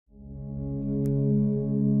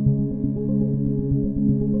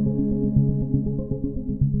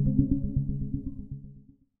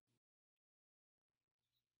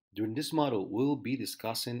During this module, we'll be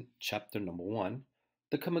discussing chapter number 1,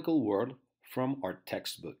 the chemical world, from our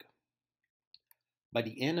textbook. By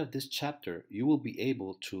the end of this chapter, you will be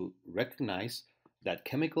able to recognize that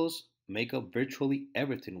chemicals make up virtually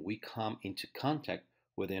everything we come into contact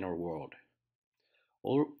with in our world.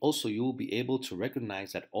 Also, you will be able to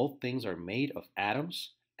recognize that all things are made of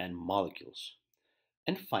atoms and molecules.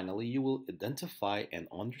 And finally, you will identify and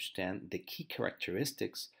understand the key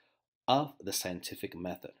characteristics of the scientific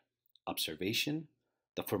method: observation,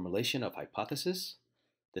 the formulation of hypotheses,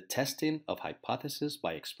 the testing of hypotheses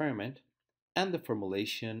by experiment, and the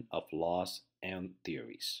formulation of laws and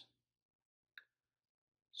theories.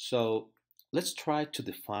 So let's try to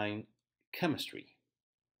define chemistry.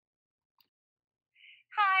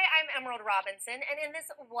 Hi, I'm Emerald Robinson, and in this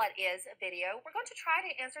What Is video, we're going to try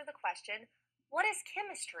to answer the question, what is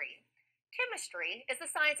chemistry? Chemistry is the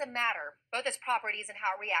science of matter, both its properties and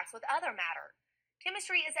how it reacts with other matter.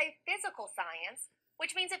 Chemistry is a physical science,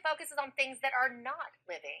 which means it focuses on things that are not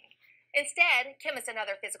living. Instead, chemists and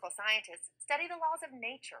other physical scientists study the laws of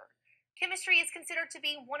nature. Chemistry is considered to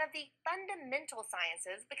be one of the fundamental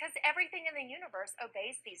sciences because everything in the universe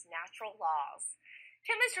obeys these natural laws.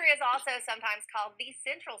 Chemistry is also sometimes called the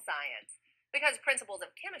central science because principles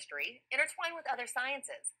of chemistry intertwine with other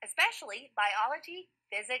sciences, especially biology,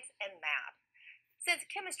 physics, and math. Since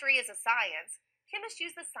chemistry is a science, chemists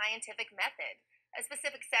use the scientific method, a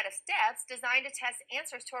specific set of steps designed to test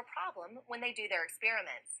answers to a problem when they do their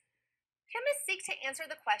experiments. Chemists seek to answer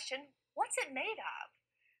the question, what's it made of?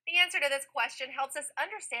 The answer to this question helps us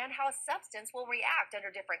understand how a substance will react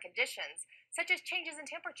under different conditions, such as changes in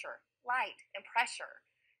temperature, light, and pressure.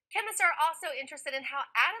 Chemists are also interested in how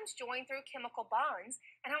atoms join through chemical bonds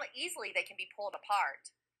and how easily they can be pulled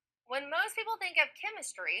apart. When most people think of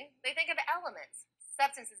chemistry, they think of elements,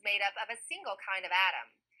 substances made up of a single kind of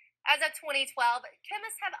atom. As of 2012,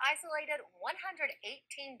 chemists have isolated 118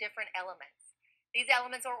 different elements. These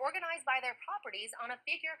elements are organized by their properties on a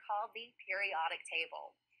figure called the periodic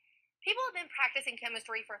table. People have been practicing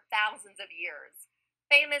chemistry for thousands of years.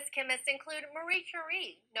 Famous chemists include Marie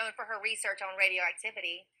Curie, known for her research on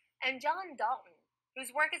radioactivity, and John Dalton,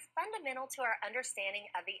 whose work is fundamental to our understanding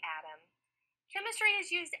of the atom. Chemistry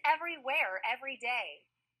is used everywhere, every day.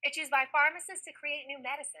 It's used by pharmacists to create new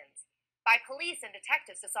medicines, by police and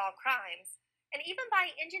detectives to solve crimes, and even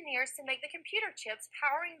by engineers to make the computer chips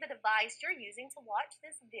powering the device you're using to watch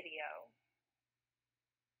this video.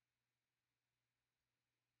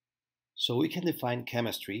 So we can define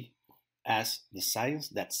chemistry as the science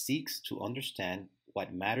that seeks to understand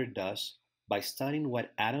what matter does by studying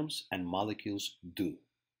what atoms and molecules do.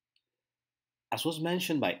 As was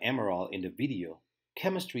mentioned by Emerald in the video,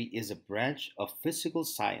 chemistry is a branch of physical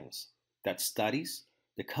science that studies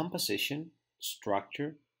the composition,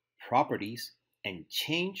 structure, properties, and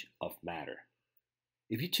change of matter.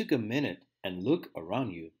 If you took a minute and look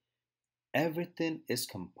around you, everything is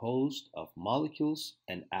composed of molecules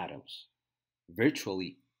and atoms.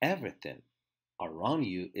 Virtually everything around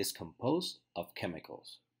you is composed of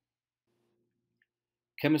chemicals.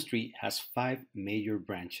 Chemistry has 5 major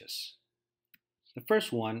branches. The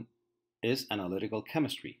first one is analytical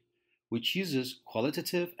chemistry, which uses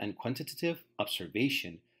qualitative and quantitative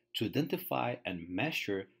observation to identify and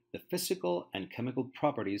measure the physical and chemical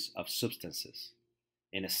properties of substances.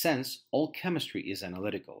 In a sense, all chemistry is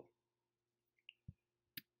analytical.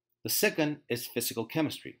 The second is physical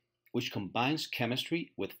chemistry, which combines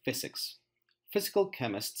chemistry with physics. Physical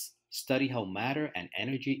chemists study how matter and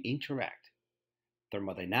energy interact.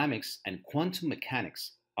 Thermodynamics and quantum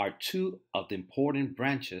mechanics are 2 of the important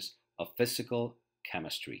branches of physical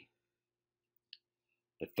chemistry.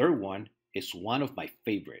 The third one is one of my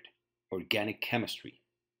favorite, organic chemistry.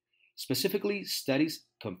 Specifically studies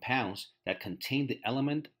compounds that contain the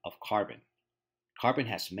element of carbon. Carbon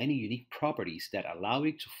has many unique properties that allow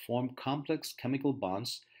it to form complex chemical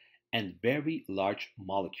bonds and very large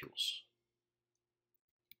molecules.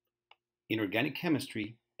 Inorganic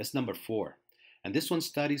chemistry is number 4, and this one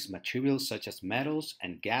studies materials such as metals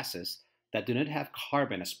and gases that do not have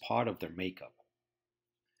carbon as part of their makeup.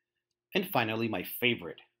 And finally, my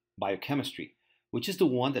favorite, biochemistry, which is the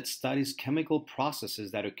one that studies chemical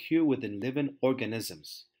processes that occur within living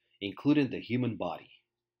organisms, including the human body.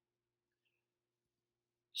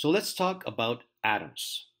 So let's talk about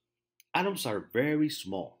atoms. Atoms are very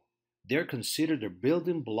small. They're considered the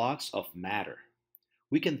building blocks of matter.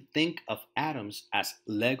 We can think of atoms as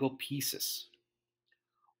Lego pieces.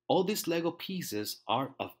 All these Lego pieces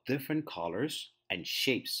are of different colors and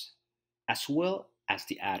shapes, as well as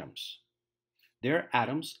the atoms. There are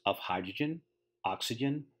atoms of hydrogen,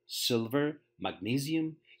 oxygen, silver,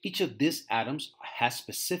 magnesium, Each of these atoms has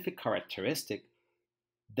specific characteristic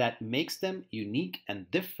that makes them unique and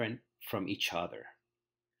different from each other.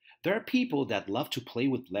 There are people that love to play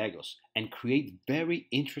with Legos and create very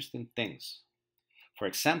interesting things. For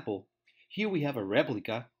example, here we have a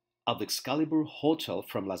replica of the Excalibur Hotel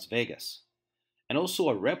from Las Vegas, and also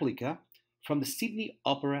a replica from the Sydney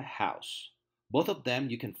Opera House. Both of them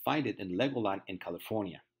you can find it in Legoland in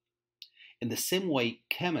California. In the same way,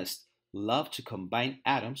 chemists love to combine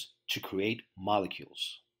atoms to create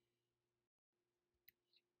molecules.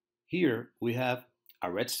 Here we have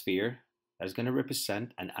a red sphere that's going to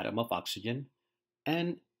represent an atom of oxygen,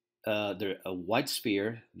 and a white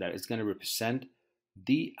sphere that is going to represent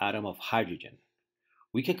the atom of hydrogen.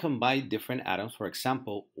 We can combine different atoms, for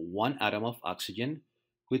example, one atom of oxygen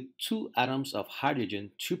with two atoms of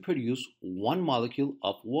hydrogen to produce one molecule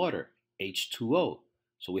of water, H2O.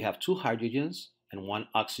 So we have two hydrogens and one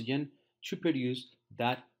oxygen to produce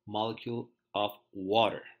that molecule of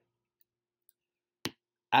water.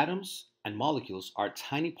 Atoms and molecules are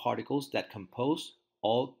tiny particles that compose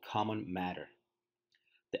all common matter.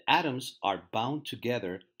 The atoms are bound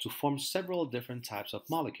together to form several different types of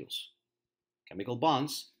molecules. Chemical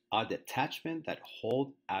bonds are the attachment that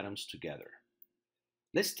hold atoms together.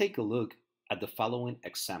 Let's take a look at the following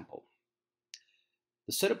example.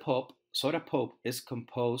 The soda pop is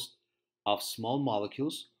composed of small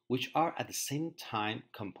molecules which are at the same time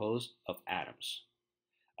composed of atoms.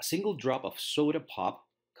 A single drop of soda pop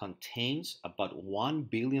contains about 1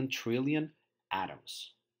 billion trillion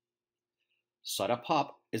atoms. Soda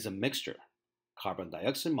pop is a mixture, carbon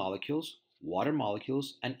dioxide molecules, water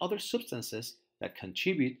molecules, and other substances that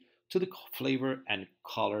contribute to the flavor and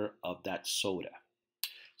color of that soda.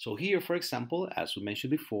 So here, for example, as we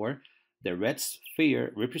mentioned before, the red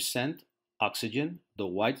sphere represents oxygen, the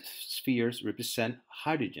white spheres represent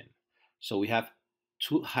hydrogen. So we have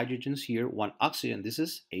two hydrogens here, one oxygen, this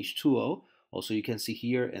is H2O. Also, you can see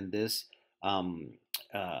here in this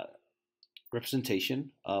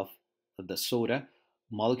representation of the soda,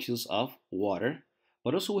 molecules of water.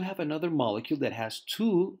 But also we have another molecule that has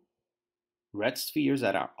two red spheres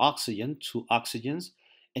that are oxygen, two oxygens,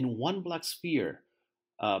 and one black sphere.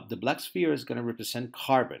 The black sphere is going to represent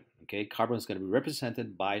carbon. Okay, carbon is going to be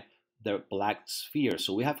represented by the black sphere.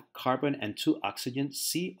 So we have carbon and two oxygen,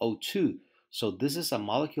 CO2. So this is a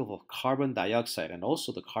molecule of carbon dioxide, and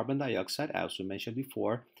also the carbon dioxide, as we mentioned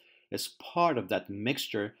before, is part of that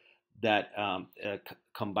mixture that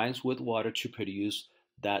combines with water to produce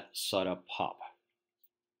that soda pop.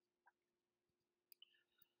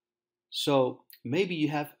 So maybe you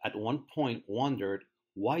have at one point wondered,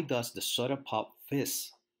 why does the soda pop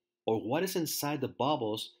fizz? Or what is inside the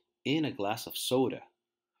bubbles in a glass of soda?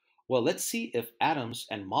 Well, let's see if atoms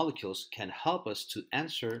and molecules can help us to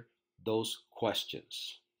answer those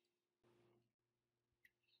questions.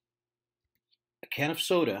 A can of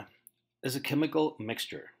soda is a chemical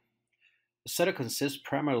mixture. The soda consists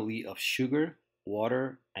primarily of sugar,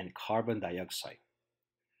 water, and carbon dioxide.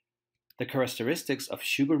 The characteristics of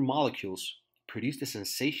sugar molecules produce the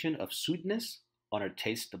sensation of sweetness on our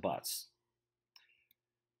taste buds.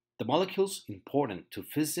 The molecules important to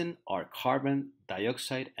fizzing are carbon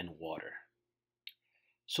dioxide and water.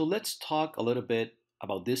 So let's talk a little bit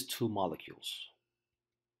about these two molecules.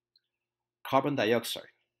 Carbon dioxide.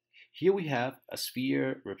 Here we have a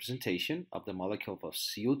sphere representation of the molecule of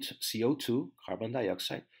CO2, carbon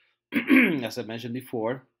dioxide. As I mentioned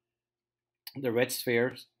before, the red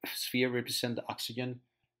sphere represents the oxygen,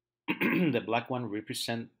 the black one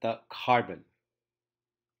represents the carbon.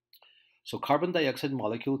 So carbon dioxide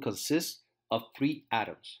molecule consists of three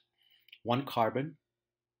atoms, one carbon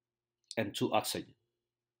and two oxygen,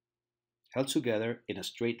 held together in a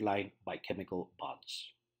straight line by chemical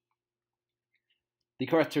bonds. The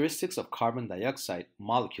characteristics of carbon dioxide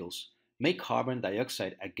molecules make carbon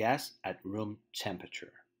dioxide a gas at room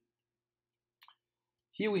temperature.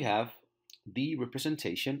 Here we have the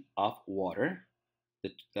representation of water.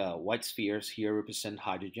 The white spheres here represent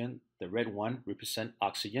hydrogen, the red one represents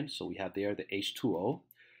oxygen, so we have there the H2O.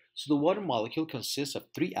 So the water molecule consists of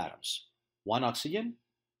three atoms, one oxygen,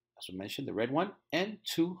 as we mentioned, the red one, and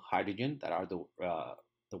two hydrogen that are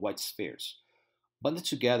the white spheres. Bonded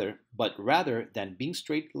together, but rather than being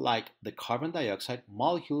straight like the carbon dioxide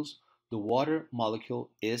molecules, the water molecule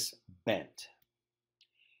is bent.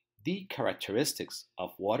 The characteristics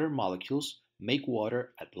of water molecules make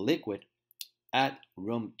water a liquid at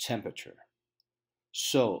room temperature.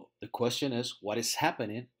 So the question is, what is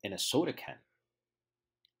happening in a soda can?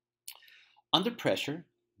 Under pressure,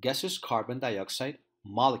 gaseous carbon dioxide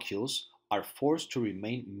molecules are forced to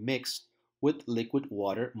remain mixed with liquid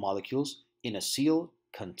water molecules in a sealed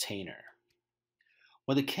container.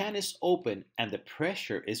 When the can is open and the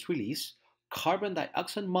pressure is released, carbon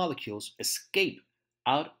dioxide molecules escape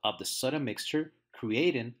out of the soda mixture,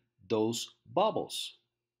 creating those bubbles.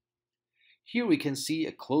 Here we can see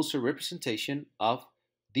a closer representation of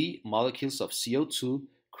the molecules of CO2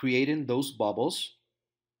 creating those bubbles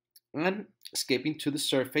and escaping to the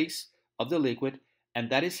surface of the liquid, and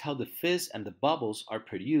that is how the fizz and the bubbles are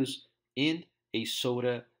produced in a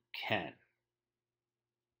soda can.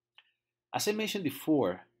 As I mentioned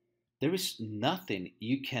before, there is nothing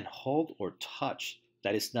you can hold or touch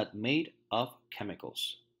that is not made of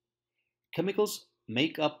chemicals. Chemicals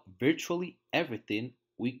make up virtually everything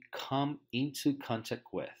we come into contact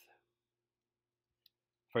with.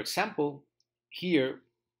 For example, here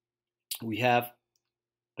we have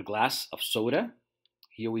a glass of soda.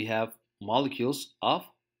 Here we have molecules of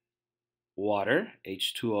water,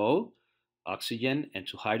 H2O, oxygen, and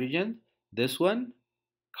two hydrogen. This one,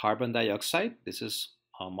 carbon dioxide. This is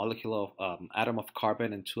a molecule of atom of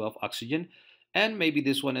carbon and two of oxygen. And maybe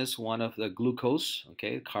this one is one of the glucose,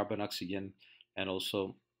 okay, carbon, oxygen, and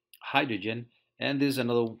also hydrogen. And this is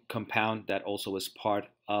another compound that also is part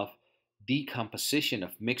of the composition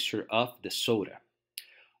of mixture of the soda.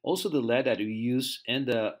 Also, the lead that we use in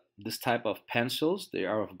this type of pencils, they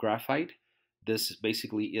are of graphite. This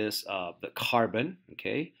basically is the carbon,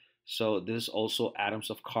 okay? So this is also atoms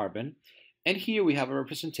of carbon. And here we have a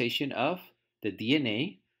representation of the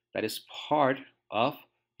DNA that is part of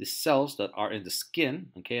the cells that are in the skin,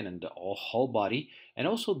 okay, and in the whole body. And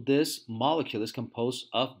also this molecule is composed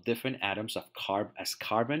of different atoms of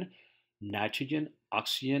carbon, nitrogen,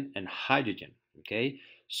 oxygen, and hydrogen, okay?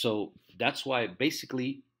 So that's why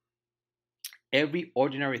basically every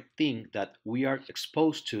ordinary thing that we are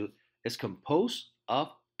exposed to is composed of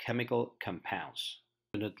chemical compounds.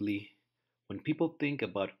 Definitely, when people think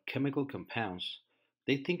about chemical compounds,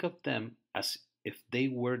 they think of them as if they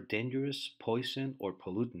were dangerous, poison, or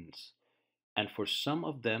pollutants. And for some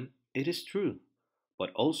of them, it is true.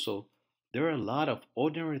 But also, there are a lot of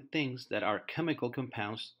ordinary things that are chemical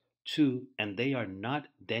compounds too, and they are not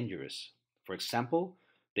dangerous. For example,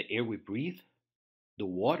 the air we breathe, the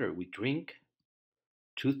water we drink,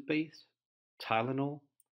 toothpaste, Tylenol,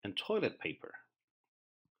 and toilet paper.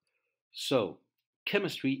 So,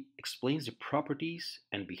 chemistry explains the properties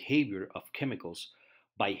and behavior of chemicals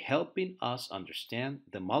by helping us understand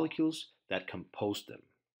the molecules that compose them.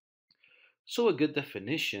 So, a good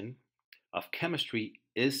definition of chemistry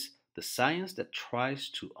is the science that tries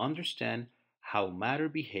to understand how matter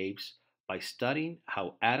behaves by studying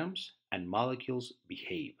how atoms and molecules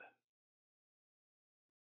behave.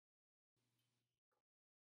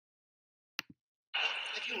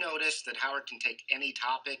 Have you noticed that Howard can take any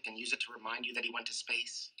topic and use it to remind you that he went to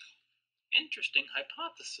space? Interesting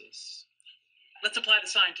hypothesis. Let's apply the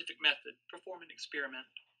scientific method. Perform an experiment.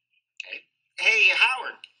 Okay. Hey,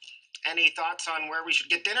 Howard, any thoughts on where we should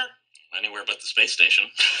get dinner? Anywhere but the space station.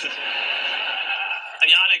 I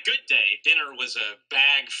mean, on a good day, dinner was a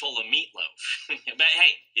bag full of meatloaf. But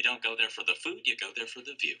hey, you don't go there for the food, you go there for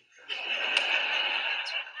the view.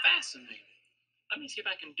 Fascinating. Let me see if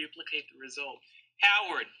I can duplicate the result.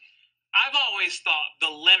 Howard, I've always thought the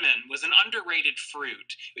lemon was an underrated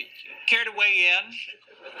fruit. Care to weigh in?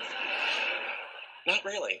 Not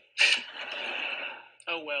really.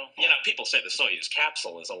 Oh, well. You know, people say the Soyuz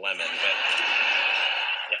capsule is a lemon, but...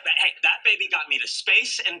 Yeah, but hey, that baby got me to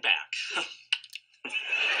space and back.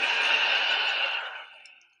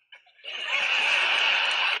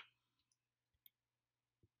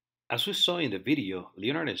 As we saw in the video,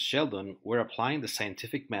 Leonard and Sheldon were applying the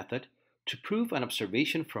scientific method to prove an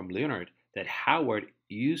observation from Leonard that Howard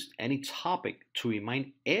used any topic to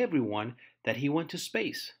remind everyone that he went to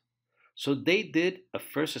space. So they did a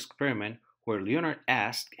first experiment where Leonard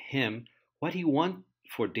asked him what he wanted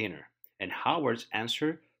for dinner, and Howard's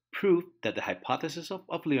answer proved that the hypothesis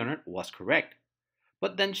of Leonard was correct.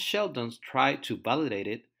 But then Sheldon tried to validate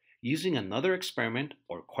it using another experiment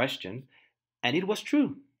or question, and it was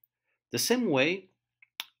true. The same way,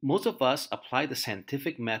 most of us apply the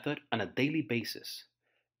scientific method on a daily basis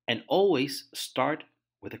and always start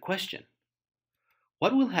with a question.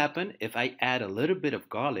 What will happen if I add a little bit of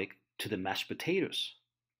garlic to the mashed potatoes?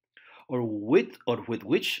 Or with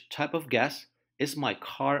which type of gas is my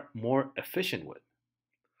car more efficient with?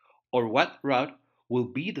 Or what route will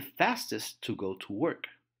be the fastest to go to work?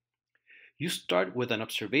 You start with an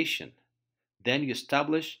observation, then you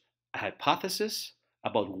establish a hypothesis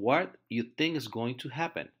about what you think is going to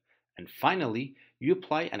happen, and finally, you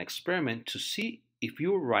apply an experiment to see if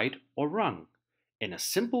you're right or wrong. In a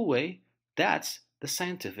simple way, that's the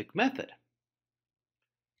scientific method.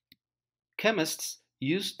 Chemists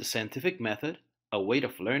use the scientific method, a way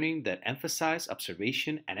of learning that emphasizes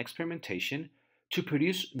observation and experimentation, to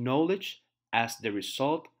produce knowledge as the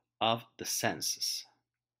result of the senses.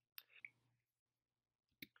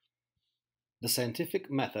 The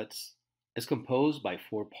scientific method is composed by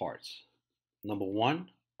 4 parts. Number 1,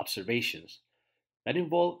 observations that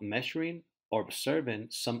involve measuring or observing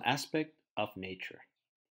some aspect of nature.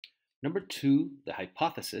 Number 2, the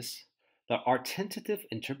hypothesis that are tentative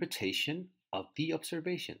interpretation of the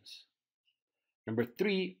observations. Number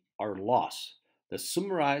 3 are laws that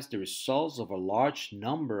summarize the results of a large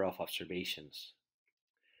number of observations.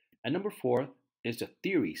 And number 4 is the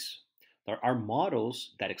theories. There are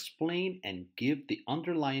models that explain and give the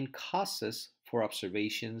underlying causes for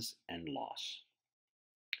observations and laws.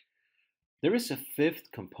 There is a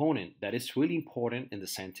 5th component that is really important in the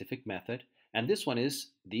scientific method, and this one is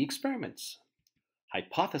the experiments.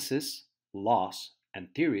 Hypotheses, laws,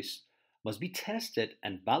 and theories must be tested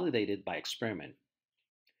and validated by experiment.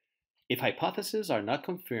 If hypotheses are not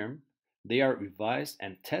confirmed, they are revised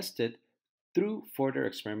and tested through further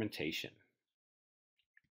experimentation.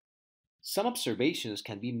 Some observations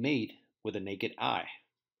can be made with the naked eye.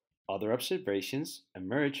 Other observations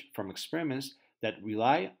emerge from experiments that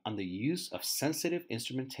rely on the use of sensitive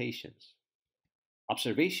instrumentations.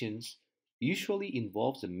 Observations usually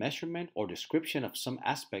involve the measurement or description of some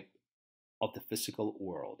aspect of the physical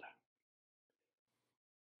world.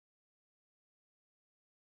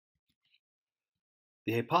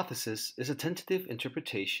 The hypothesis is a tentative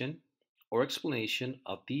interpretation or explanation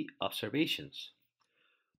of the observations.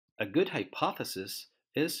 A good hypothesis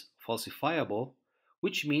is falsifiable,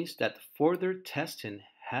 which means that further testing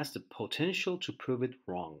has the potential to prove it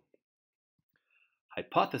wrong.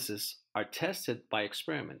 Hypotheses are tested by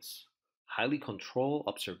experiments, highly controlled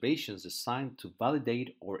observations designed to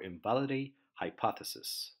validate or invalidate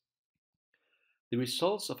hypotheses. The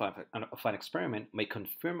results of an experiment may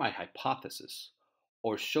confirm a hypothesis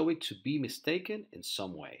or show it to be mistaken in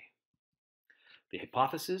some way. The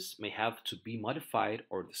hypothesis may have to be modified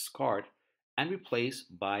or discarded and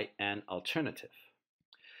replaced by an alternative.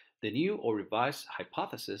 The new or revised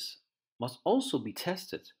hypothesis must also be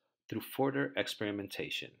tested through further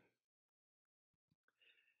experimentation.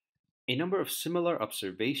 A number of similar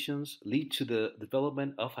observations lead to the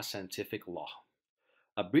development of a scientific law,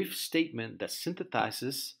 a brief statement that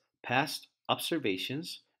synthesizes past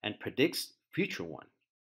observations and predicts future ones.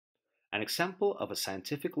 An example of a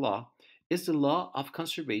scientific law is the law of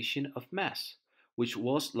conservation of mass, which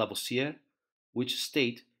was Lavoisier, which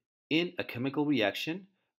states in a chemical reaction,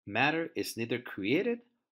 matter is neither created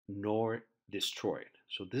nor destroyed.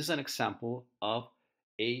 So this is an example of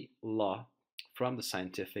a law from the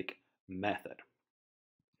scientific method.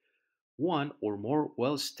 One or more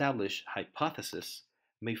well-established hypotheses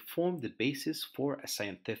may form the basis for a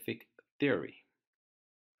scientific theory.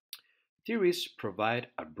 Theories provide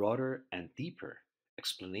a broader and deeper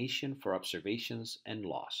explanation for observations and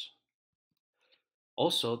laws.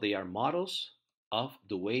 Also, they are models of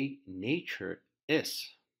the way nature is.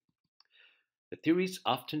 The theories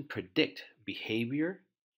often predict behavior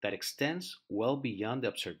that extends well beyond the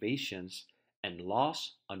observations and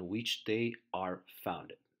laws on which they are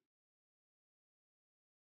founded.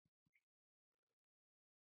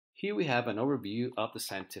 Here we have an overview of the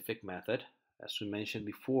scientific method. As we mentioned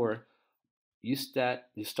before, you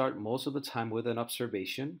start most of the time with an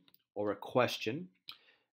observation or a question,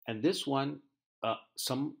 and this one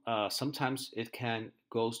sometimes it can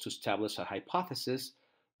goes to establish a hypothesis.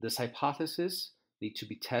 This hypothesis need to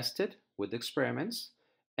be tested with experiments,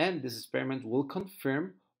 and this experiment will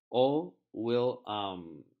confirm or will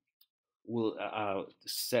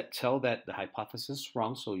tell that the hypothesis is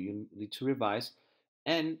wrong. So you need to revise,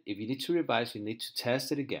 and if you need to revise, you need to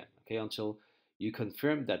test it again, okay, until you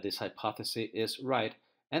confirm that this hypothesis is right,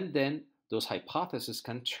 and then those hypotheses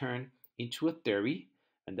can turn into a theory,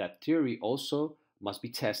 and that theory also must be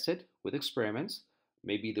tested with experiments.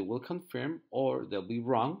 Maybe they will confirm or they'll be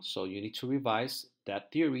wrong, so you need to revise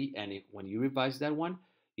that theory, and when you revise that one,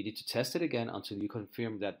 you need to test it again until you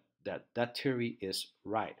confirm that theory is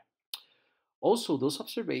right. Also, those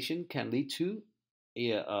observations can lead to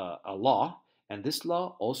a law, and this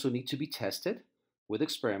law also needs to be tested with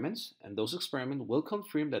experiments, and those experiments will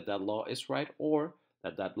confirm that that law is right or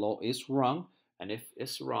that law is wrong. And if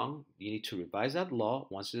it's wrong, you need to revise that law.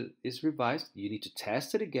 Once it is revised, you need to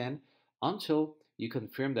test it again until you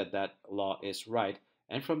confirm that that law is right.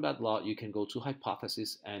 And from that law, you can go to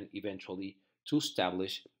hypothesis and eventually to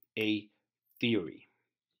establish a theory.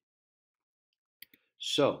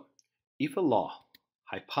 So, if a law,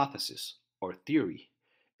 hypothesis, or theory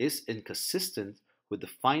is inconsistent with the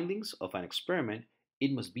findings of an experiment,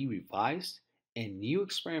 it must be revised, and new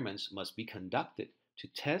experiments must be conducted to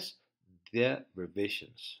test the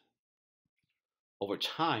revisions. Over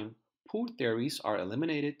time, poor theories are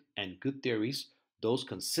eliminated and good theories, those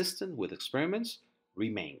consistent with experiments,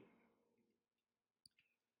 remain.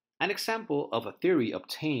 An example of a theory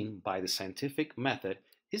obtained by the scientific method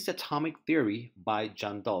is the atomic theory by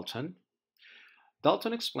John Dalton.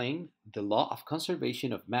 Dalton explained the law of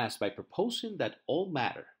conservation of mass by proposing that all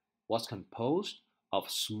matter was composed of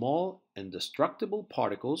small indestructible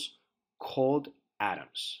particles called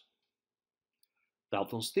atoms.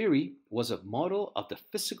 Dalton's theory was a model of the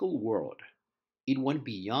physical world. It went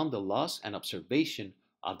beyond the laws and observation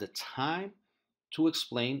of the time to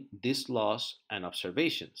explain these laws and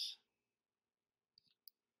observations.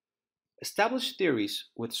 Established theories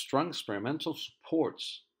with strong experimental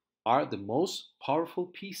supports are the most powerful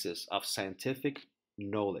pieces of scientific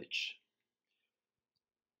knowledge.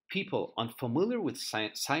 People unfamiliar with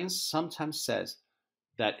science sometimes says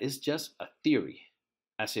that it's just a theory,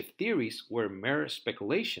 as if theories were mere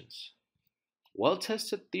speculations.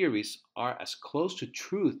 Well-tested theories are as close to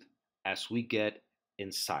truth as we get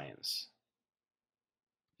in science.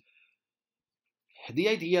 The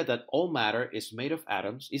idea that all matter is made of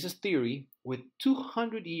atoms is a theory with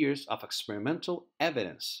 200 years of experimental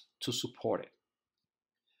evidence to support it.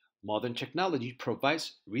 Modern technology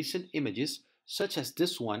provides recent images such as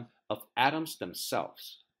this one of atoms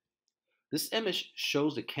themselves. This image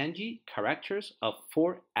shows the kanji characters of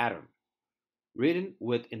 4 atom, written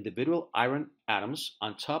with individual iron atoms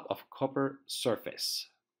on top of copper surface.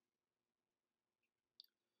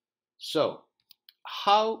 So,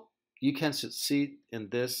 how you can succeed in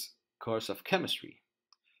this course of chemistry?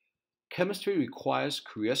 Chemistry requires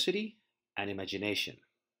curiosity and imagination.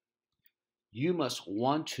 You must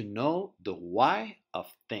want to know the why of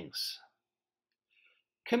things.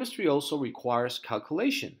 Chemistry also requires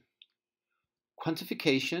calculation.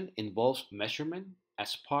 Quantification involves measurement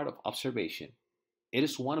as part of observation. It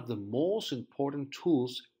is one of the most important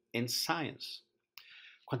tools in science.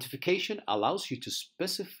 Quantification allows you to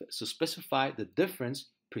specify the difference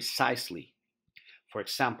precisely. For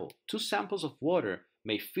example, 2 samples of water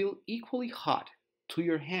may feel equally hot to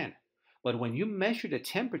your hand, but when you measure the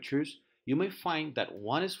temperatures, you may find that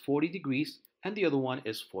one is 40 degrees and the other one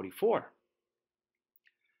is 44.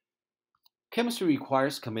 Chemistry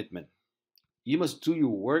requires commitment. You must do your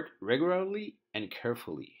work regularly and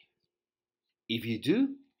carefully. If you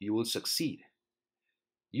do, you will succeed.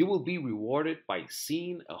 You will be rewarded by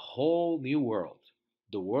seeing a whole new world,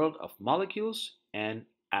 the world of molecules and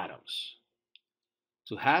atoms.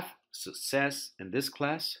 To have success in this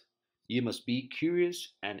class, you must be curious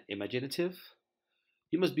and imaginative.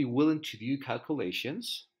 You must be willing to do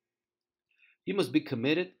calculations. You must be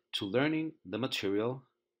committed to learning the material,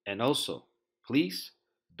 and also, please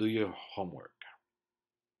do your homework.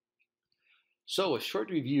 So, a short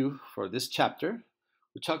review for this chapter.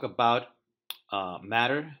 We talk about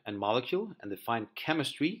matter and molecule and define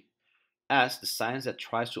chemistry as the science that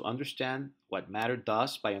tries to understand what matter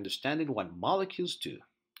does by understanding what molecules do.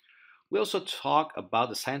 We also talk about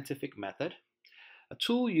the scientific method, a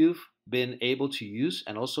tool you've been able to use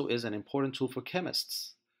and also is an important tool for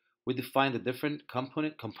chemists. We define the different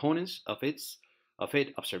components of it: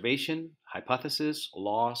 observation, hypothesis,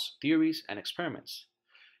 laws, theories, and experiments.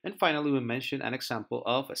 And finally, we mention an example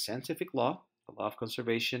of a scientific law, the law of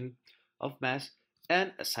conservation of mass,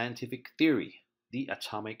 and a scientific theory, the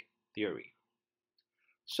atomic theory.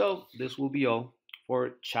 So this will be all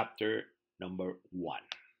for chapter number 1.